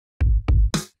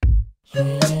To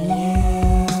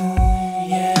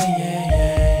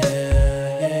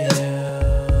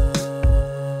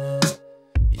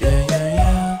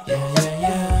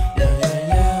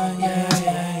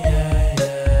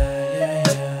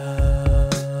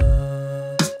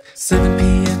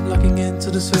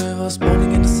the server,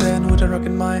 spawning in the sand with a rock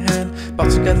in my hand.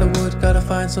 About to gather wood, gotta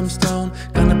find some stone.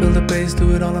 Gonna build a base,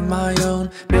 do it all on my own.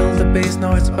 Build a base,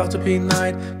 now it's about to be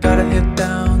night. Gotta head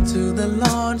down to the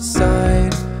launch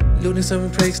site. Looting some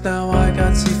breaks, now I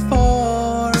got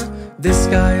C4. This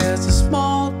guy has a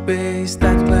small base,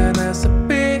 that clan has a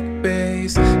big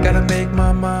base. Gotta make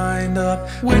my mind up,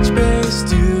 which base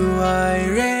do I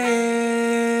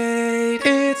raid?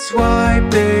 It's white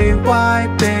day,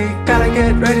 gotta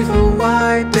get ready for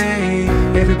white day.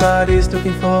 Everybody's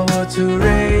looking forward to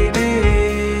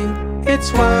raiding.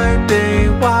 It's white day,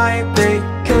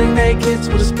 killing nakeds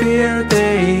with a spear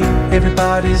day.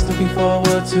 Everybody's looking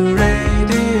forward to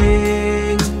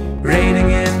raiding.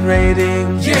 Raiding and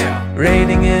raiding, yeah.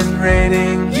 Raiding and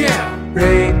raiding, yeah.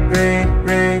 Raid, raid,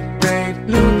 raid, raid.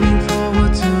 Looking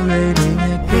forward to raiding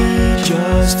again. We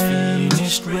just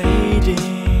finished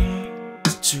raiding.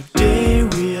 Today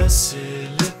we are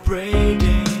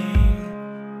celebrating.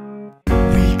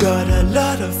 We got a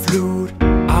lot of loot,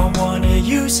 I wanna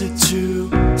use it to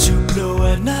blow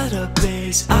another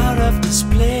base out of this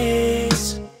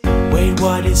place. Wait,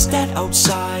 what is that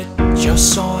outside?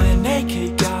 Just saw an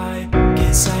AK guy.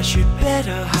 Guess I should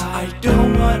better hide, I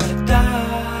don't wanna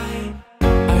die.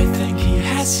 I think he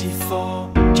has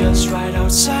C4 just right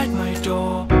outside my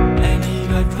door. And he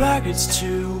got rockets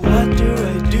too, what do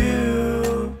I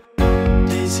do?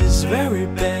 This is very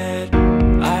bad,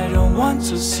 I don't want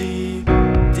to see.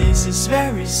 This is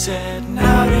very sad,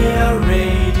 now they are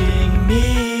raiding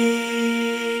me.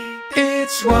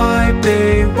 It's white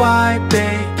day,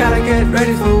 gotta get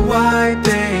ready for white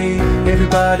day.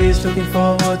 Everybody's looking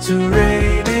forward to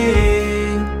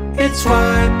raiding. It's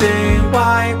white day,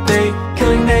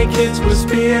 killing nakeds with a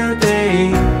spear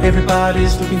day.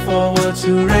 Everybody's looking forward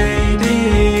to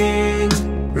raiding.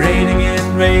 Raiding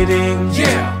and raiding,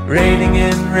 yeah. Raiding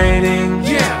and raiding,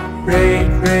 yeah. Raid,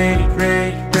 raid.